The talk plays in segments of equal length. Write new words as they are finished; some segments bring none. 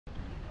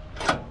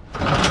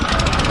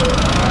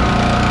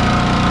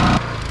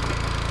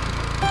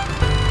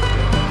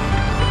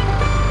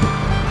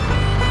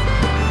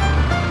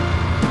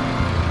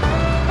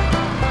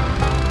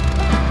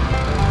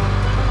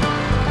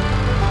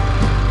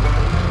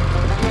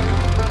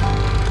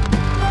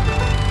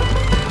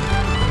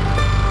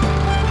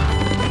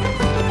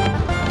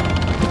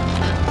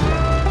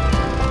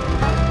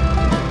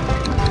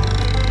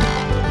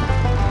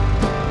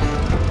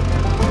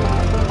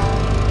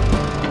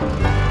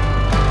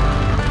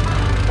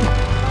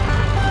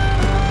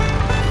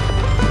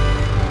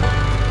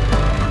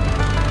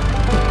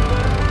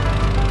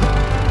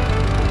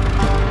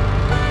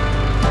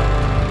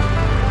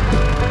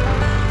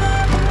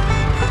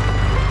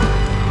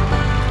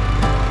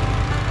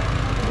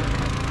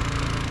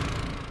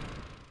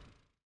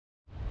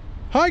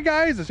Hi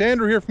guys, it's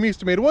Andrew here from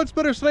Eastonmade Wood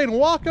Splitters today, and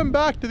welcome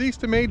back to the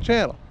Eastonmade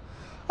channel.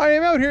 I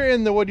am out here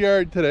in the wood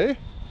yard today.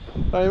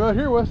 I am out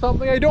here with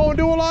something I don't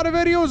do a lot of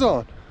videos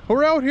on.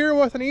 We're out here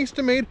with an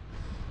Eastonmade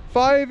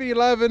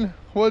 511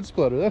 wood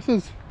splitter. This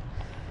is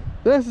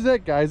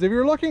it, guys. If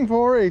you're looking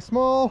for a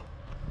small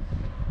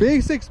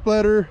basic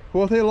splitter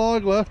with a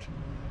log lift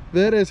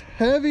that is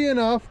heavy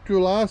enough to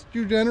last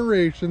you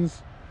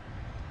generations,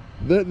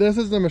 this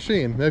is the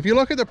machine. If you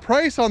look at the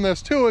price on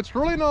this too, it's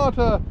really not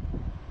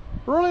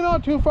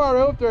too far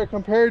out there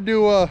compared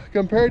to a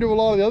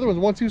lot of the other ones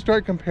once you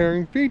start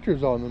comparing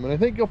features on them. And I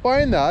think you'll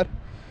find that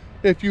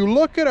if you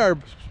look at our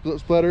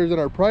splitters and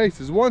our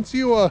prices, once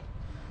you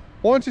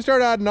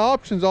start adding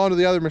options onto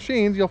the other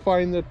machines, you'll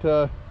find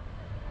that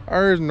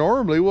ours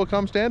normally will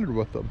come standard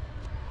with them.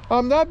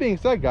 That being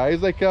said,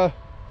 guys, like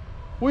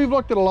we've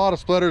looked at a lot of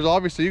splitters.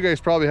 Obviously you guys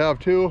probably have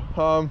too.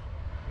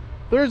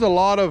 There's a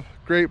lot of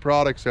great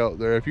products out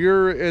there. If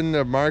you're in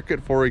the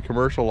market for a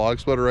commercial log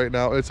splitter right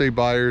now, it's a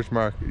buyer's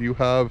market. You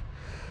have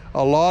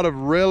a lot of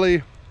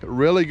really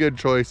good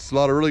choices, a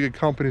lot of really good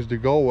companies to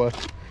go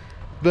with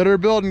that are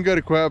building good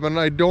equipment, and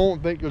I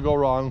don't think you'll go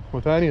wrong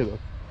with any of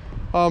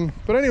them.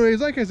 But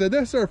anyways, like I said,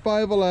 this is our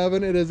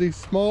 511. It is the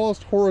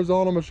smallest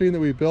horizontal machine that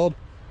we build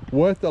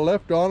with the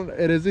lift on it.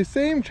 It is the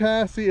same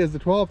chassis as the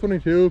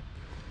 1222,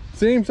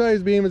 same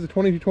size beam as the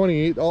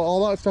 2228.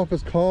 All that stuff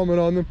is common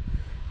on them.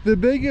 The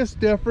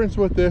biggest difference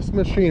with this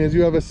machine is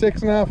you have a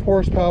 6.5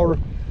 horsepower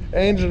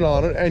engine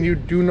on it, and you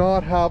do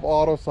not have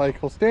auto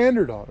cycle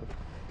standard on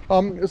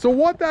it. So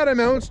what that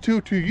amounts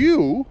to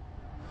you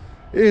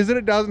is that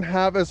it doesn't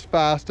have as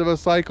fast of a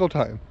cycle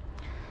time.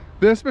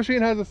 This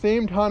machine has the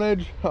same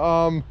tonnage,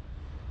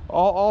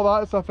 all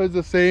that stuff is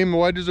the same, the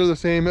wedges are the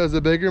same as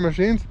the bigger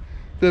machines.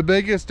 The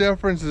biggest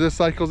difference is this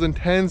cycles in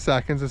 10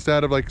 seconds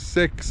instead of like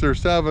 6 or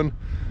 7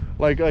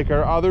 like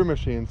our other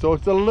machines, so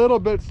it's a little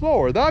bit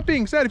slower. That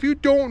being said, if you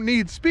don't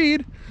need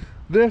speed,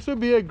 this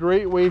would be a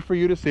great way for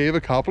you to save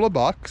a couple of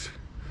bucks,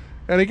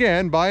 and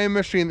again, buy a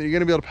machine that you're going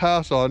to be able to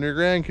pass on to your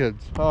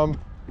grandkids.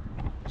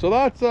 So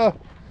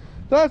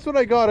that's what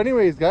I got.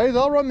 Anyways, guys,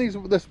 I'll run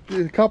this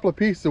couple of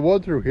pieces of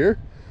wood through here.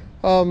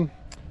 Another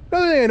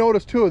thing I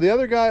noticed too, the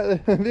other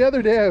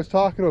day I was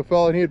talking to a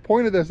fella and he had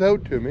pointed this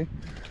out to me,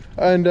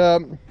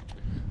 and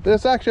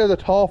this actually has a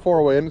tall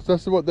 4-way, and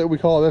this is what we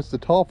call this, the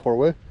tall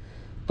 4-way.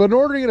 But in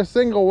order to get a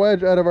single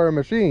wedge out of our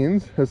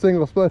machines, a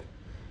single split,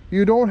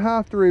 you don't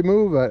have to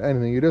remove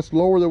anything. You just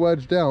lower the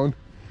wedge down,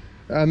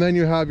 and then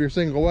you have your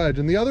single wedge.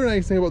 And the other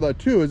nice thing about that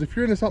too is if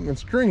you're into something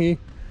stringy,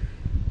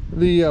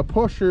 the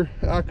pusher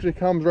actually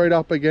comes right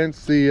up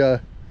against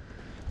the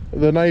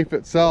knife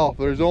itself.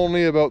 There's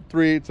only about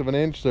 3/8 of an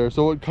inch there,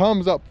 so it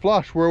comes up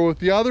flush. Where with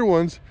the other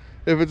ones,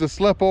 if it's a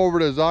slip over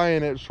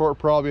design, it's short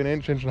probably an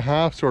inch and a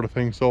half sort of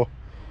thing. So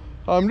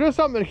just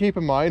something to keep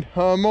in mind.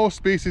 Most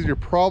species you're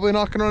probably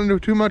not going to run into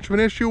too much of an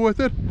issue with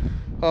it.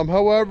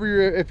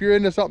 However, if you're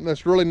into something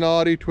that's really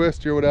knotty,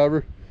 twisty or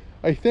whatever,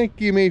 I think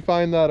you may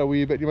find that a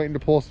wee bit. You might need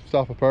to pull some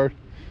stuff apart.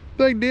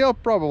 Big deal?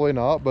 Probably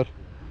not, but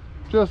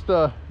just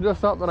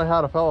something I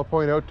had a fella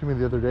point out to me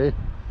the other day.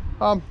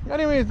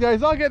 Anyways,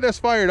 guys, I'll get this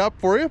fired up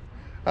for you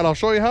and I'll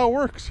show you how it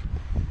works.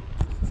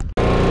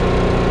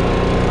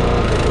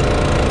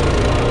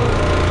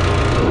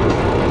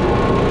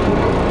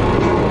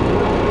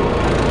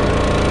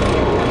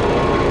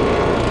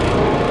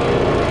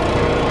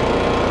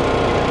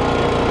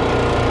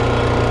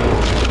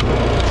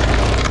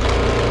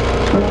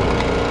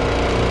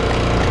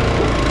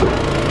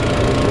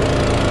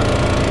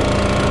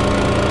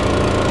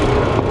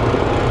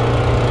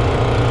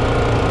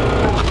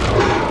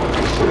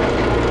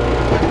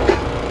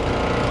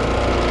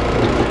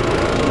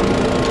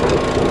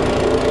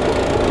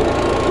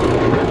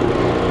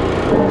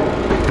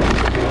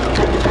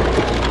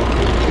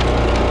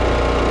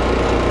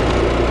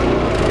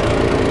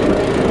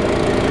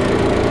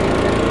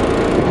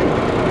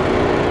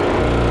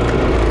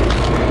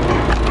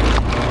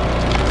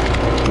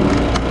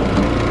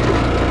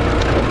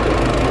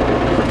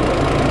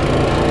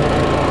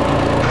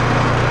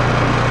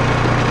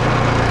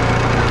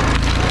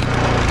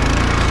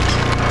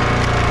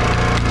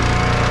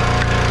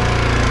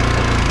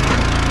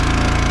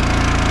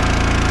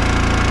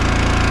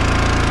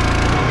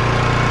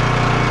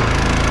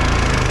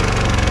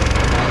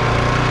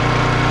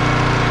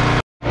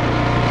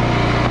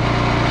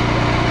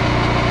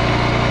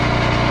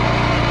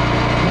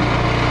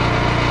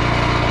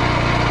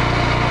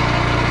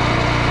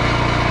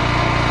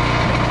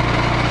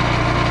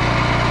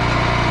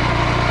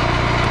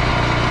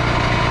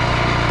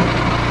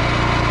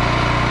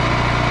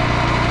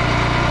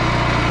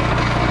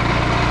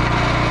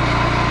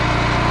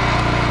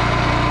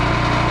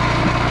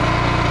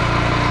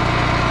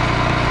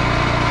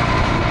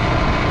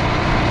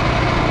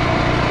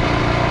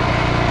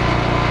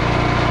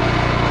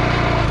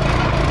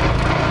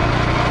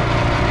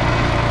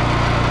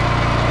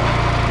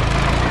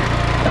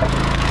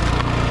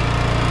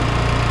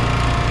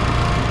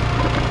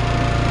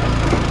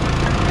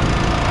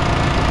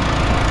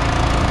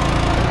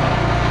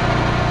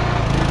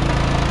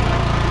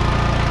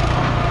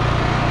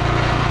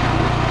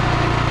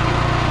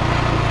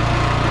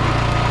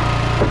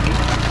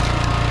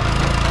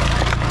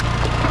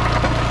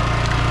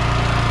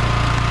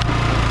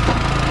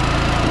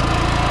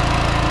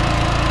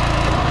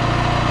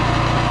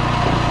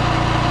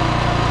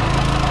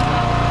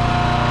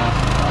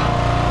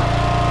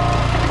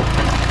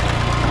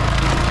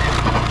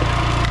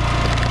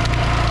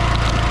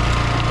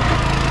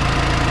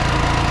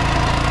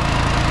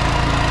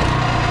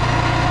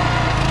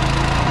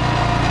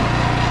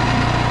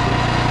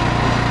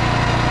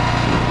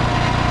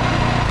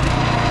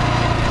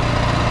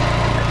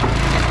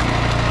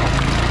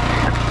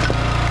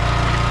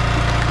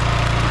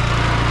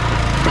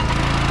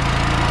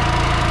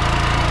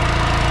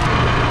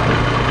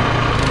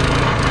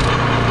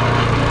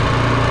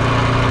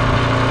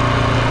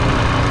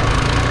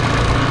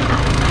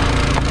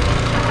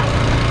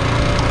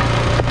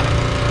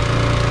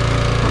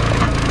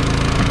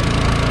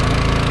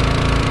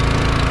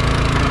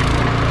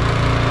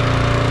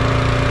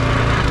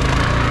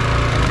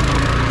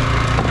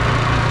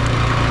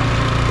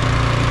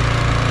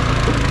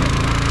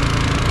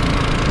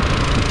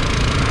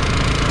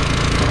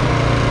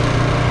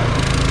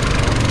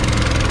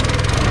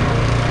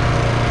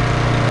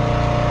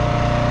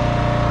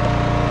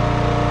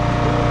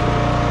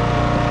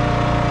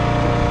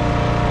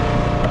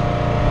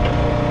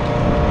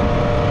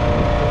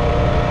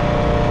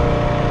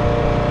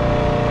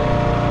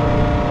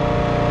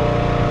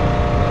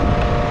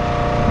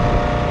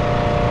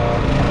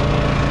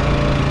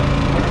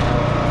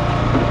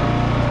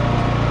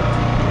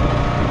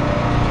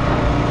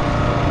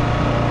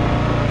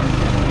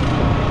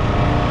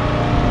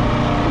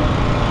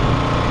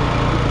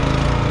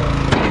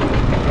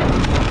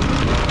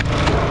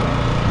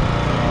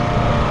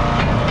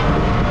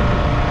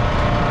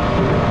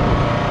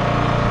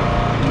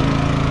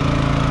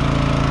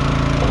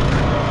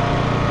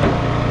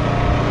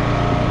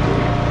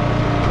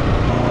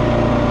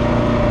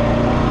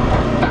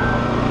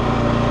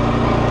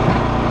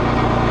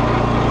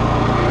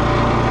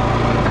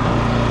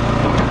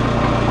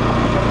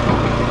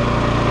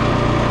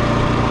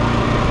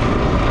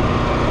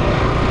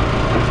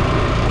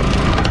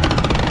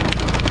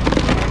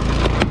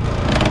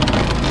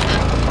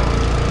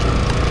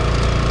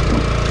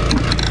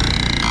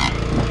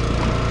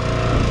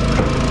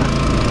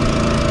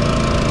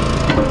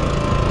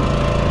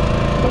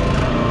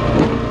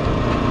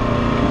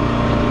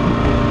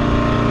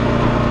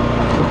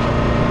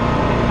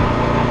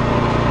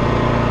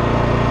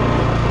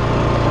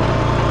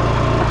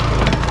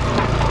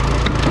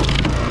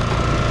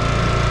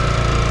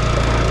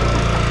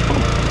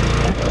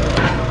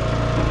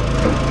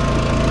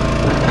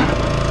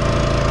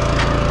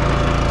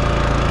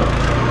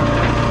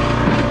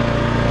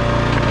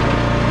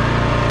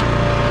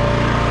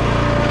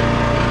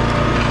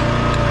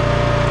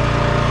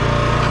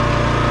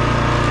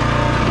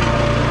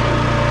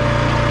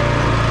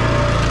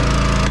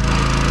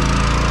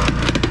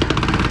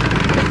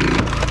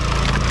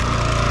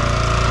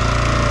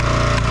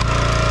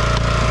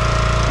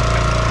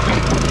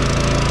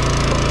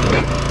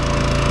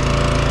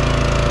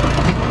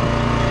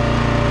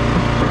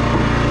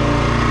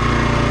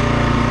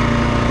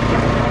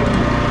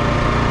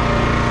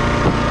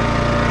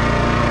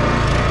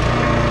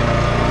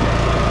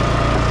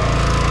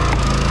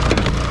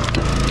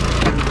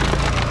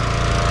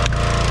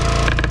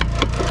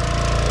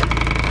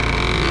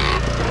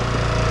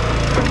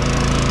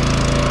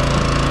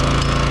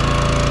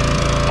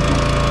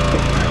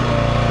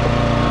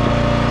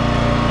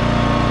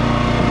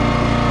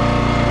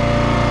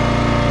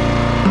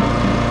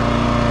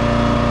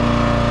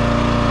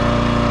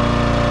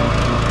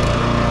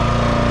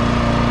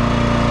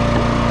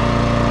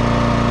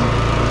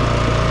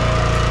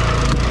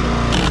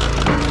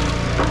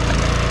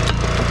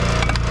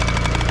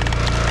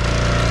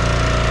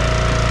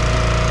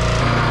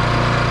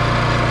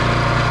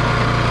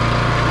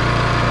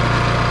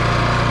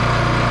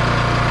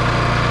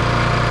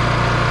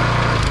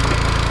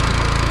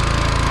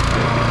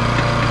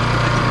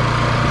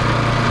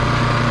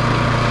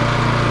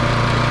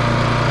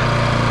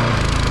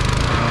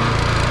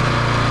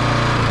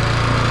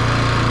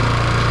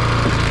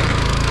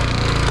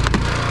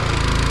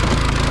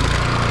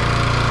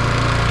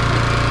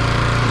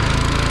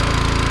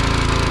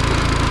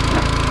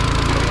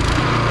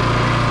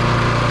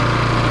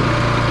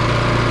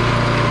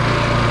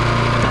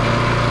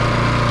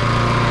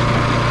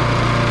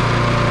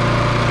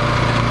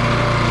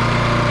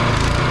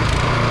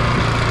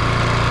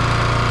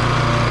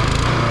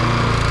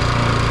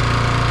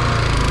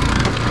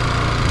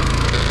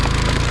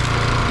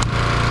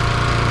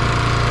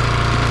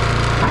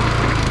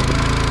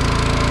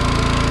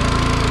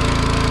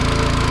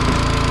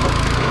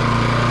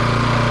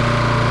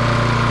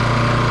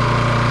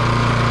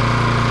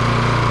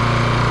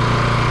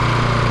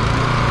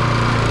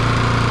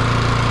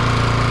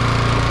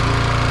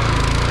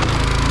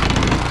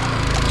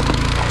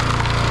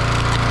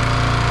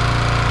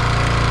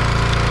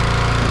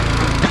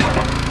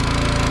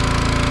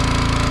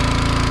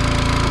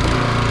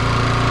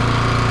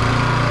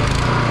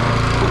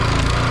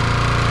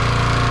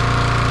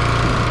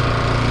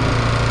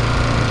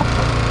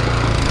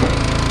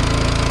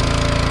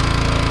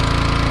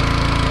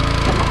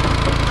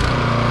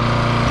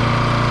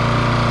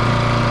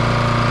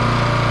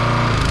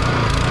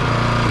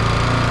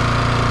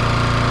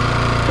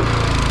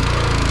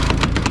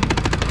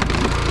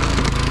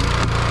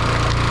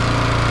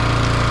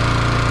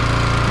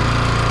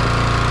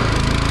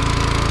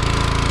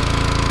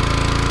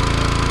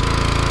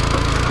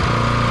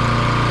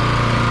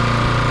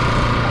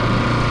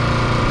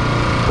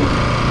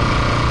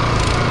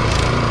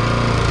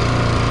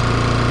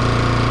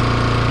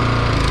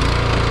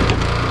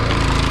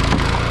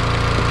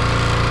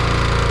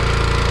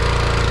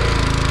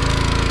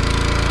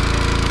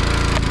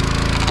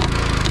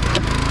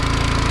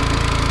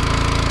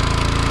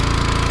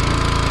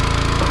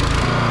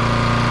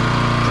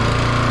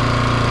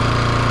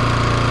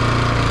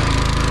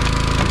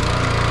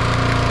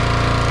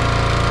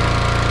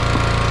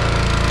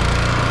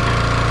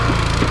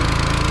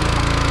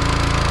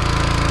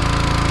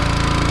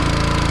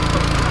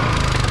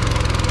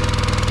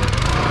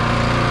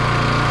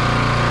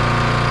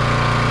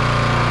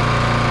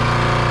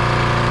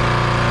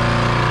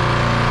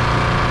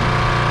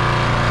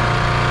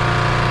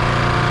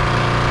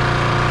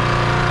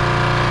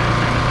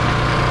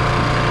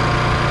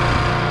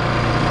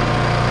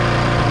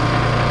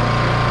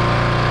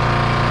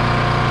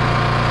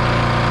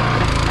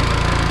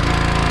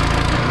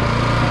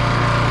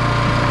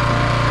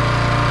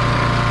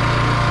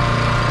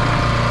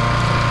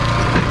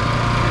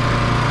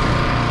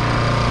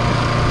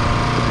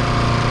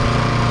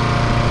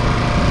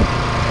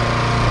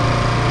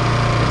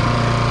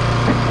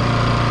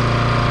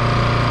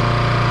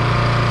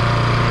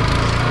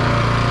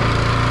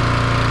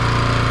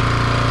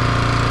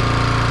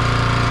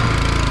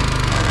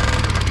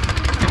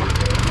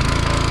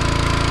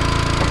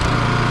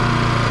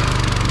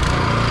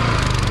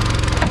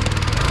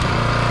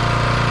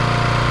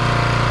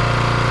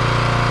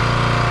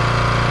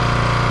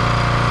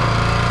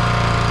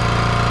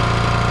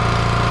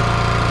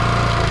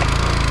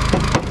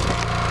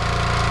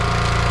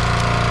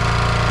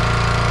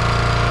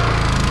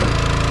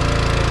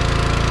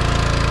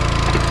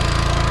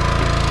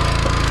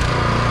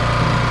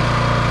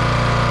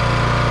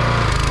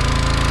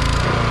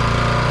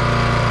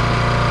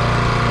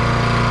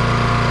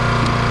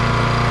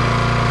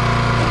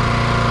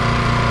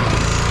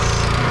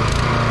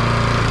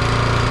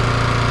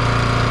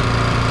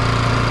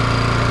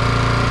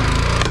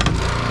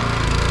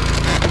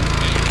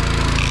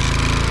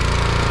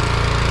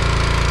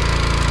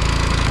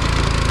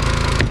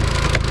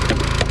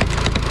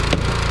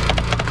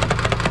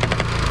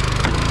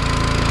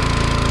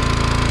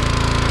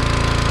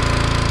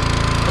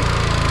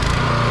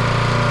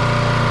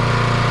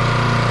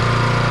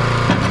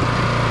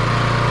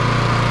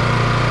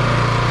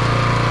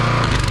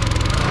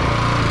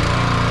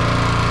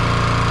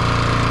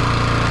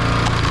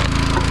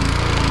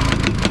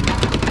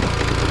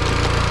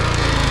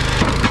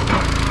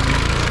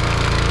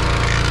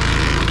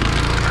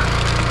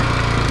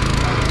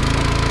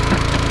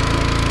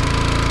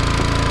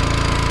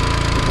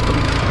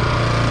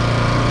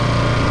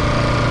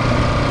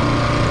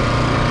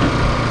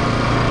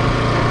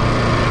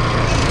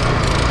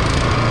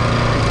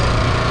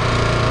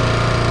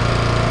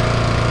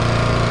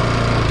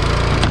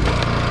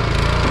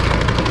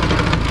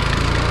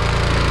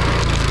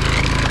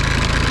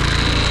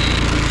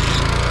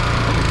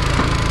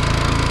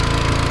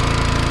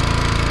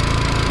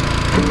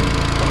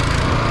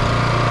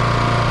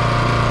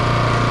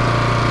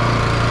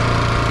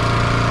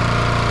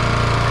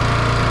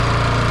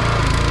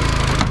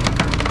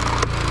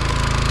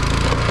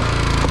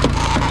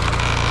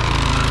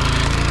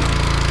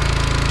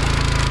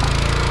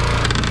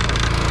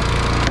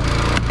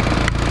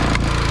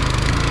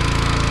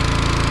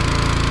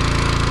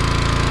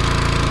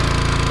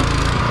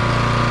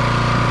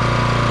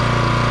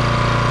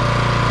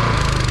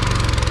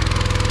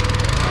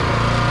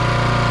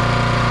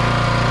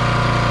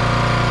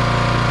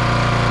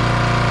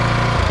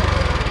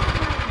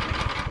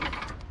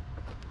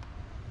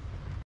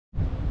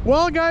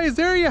 Well guys,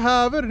 there you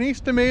have it, an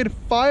Eastonmade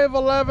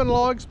 511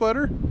 log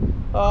splitter.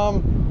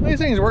 These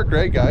things work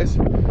great, guys.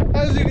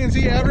 As you can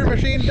see, every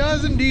machine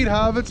does indeed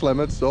have its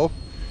limits, so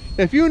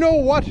if you know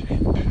what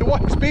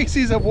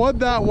species of wood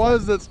that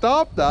was that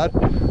stopped that,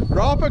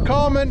 drop a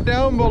comment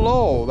down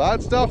below.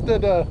 That stuff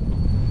that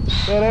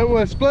it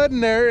was split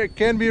in there, it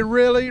can be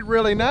really,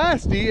 really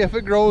nasty if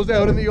it grows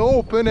out in the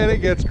open and it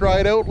gets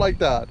dried out like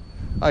that.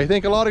 I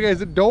think a lot of guys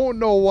that don't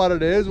know what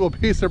it is will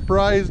be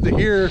surprised to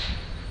hear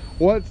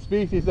what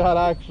species that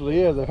actually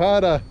is. I've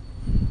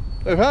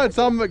had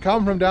some that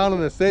come from down in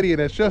the city,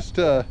 and it's just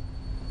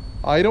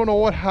I don't know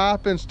what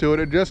happens to it.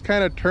 It just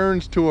kind of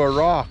turns to a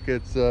rock.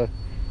 It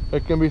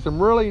can be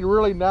some really,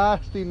 really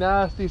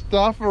nasty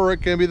stuff, or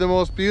it can be the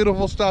most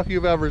beautiful stuff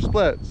you've ever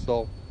split.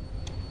 So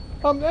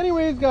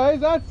anyways guys,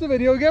 that's the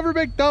video. Give her a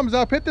big thumbs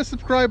up, hit the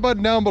subscribe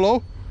button down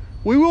below.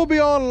 We will be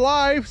on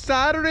live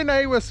Saturday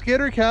night with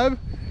Skidder Kev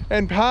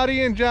and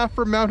Patty and Jeff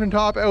from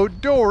Mountaintop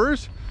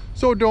Outdoors,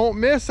 so don't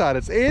miss that.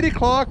 It's 8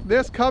 o'clock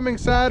this coming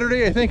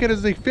Saturday. I think it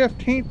is the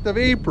 15th of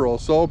April.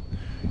 So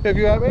if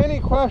you have any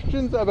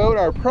questions about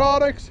our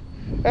products,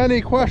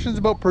 any questions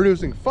about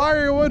producing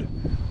firewood,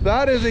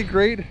 that is a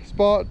great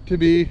spot to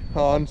be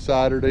on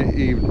Saturday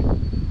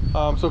evening.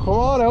 So come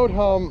on out.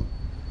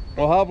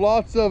 We'll have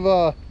lots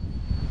of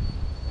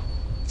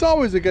it's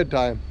always a good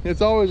time.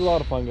 It's always a lot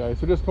of fun, guys,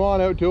 so just come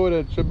on out to it.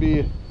 It should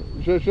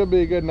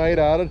be a good night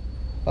at it.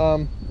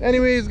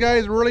 Anyways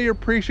guys, really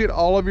appreciate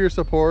all of your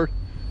support.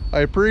 I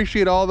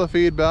appreciate all the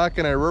feedback,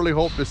 and I really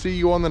hope to see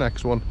you on the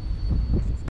next one.